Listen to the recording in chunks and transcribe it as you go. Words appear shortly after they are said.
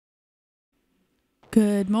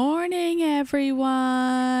Good morning,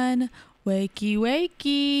 everyone. Wakey,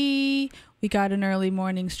 wakey. We got an early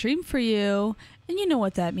morning stream for you. And you know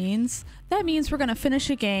what that means. That means we're going to finish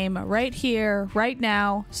a game right here, right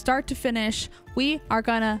now, start to finish. We are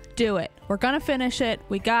going to do it. We're going to finish it.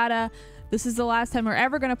 We gotta. This is the last time we're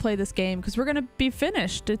ever going to play this game because we're going to be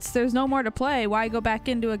finished. There's no more to play. Why go back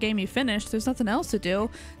into a game you finished? There's nothing else to do.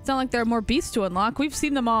 It's not like there are more beasts to unlock. We've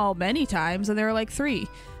seen them all many times, and there are like 3.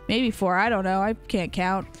 Maybe 4. I don't know. I can't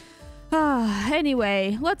count.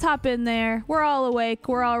 Anyway, let's hop in there. We're all awake.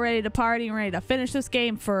 We're all ready to party and ready to finish this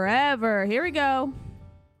game forever. Here we go.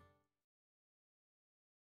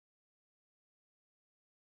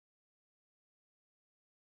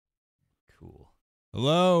 Cool.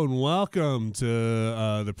 Hello and welcome to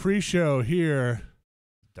the pre-show here.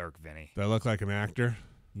 Dark Vinny. Do I look like an actor?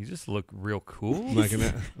 You just look real cool. I'm like Is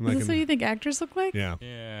this what you think actors look like? yeah.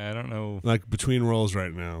 Yeah, I don't know. Like between roles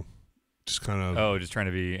right now. Just kind of. Oh, just trying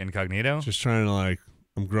to be incognito? Just trying to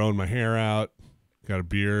I'm growing my hair out. Got a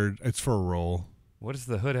beard. It's for a role. What does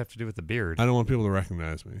the hood have to do with the beard? I don't want people to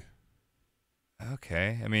recognize me.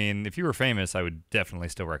 Okay. I mean, if you were famous, I would definitely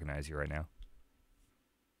still recognize you right now.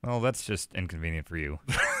 Well, that's just inconvenient for you.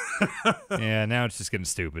 Yeah, now it's just getting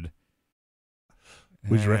stupid.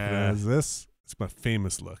 Would you recognize this? It's my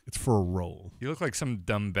famous look. It's for a role. You look like some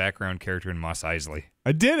dumb background character in Mos Eisley.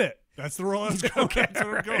 I did it. That's the role I was going, Okay, that's what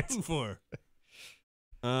I'm right. going for.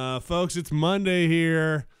 Folks, it's Monday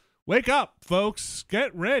here. Wake up, folks.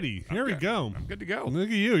 Get ready. Here we Okay. go. I'm good to go. Look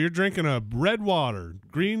at you. You're drinking a red water,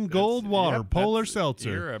 green gold water, Yep, polar that's- seltzer.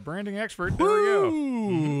 You're a branding expert. There we go.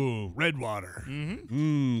 Ooh, red water.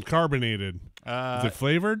 Mm-hmm. Carbonated. Is it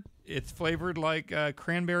flavored? It's flavored like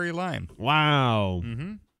cranberry lime. Wow.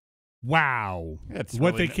 Mm-hmm. Wow. It's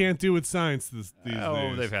What really they can't do with science these days.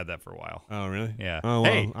 Oh, they've had that for a while. Oh, really? Yeah. Oh,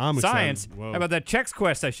 well, Hey, I'm science. excited. Whoa. How about that Chex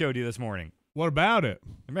Quest I showed you this morning? What about it?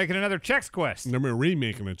 They're making another Chex Quest. They're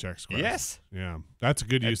remaking a Chex Quest. Yes. Yeah. That's a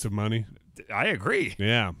good use of money. I agree.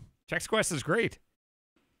 Yeah. Chex Quest is great.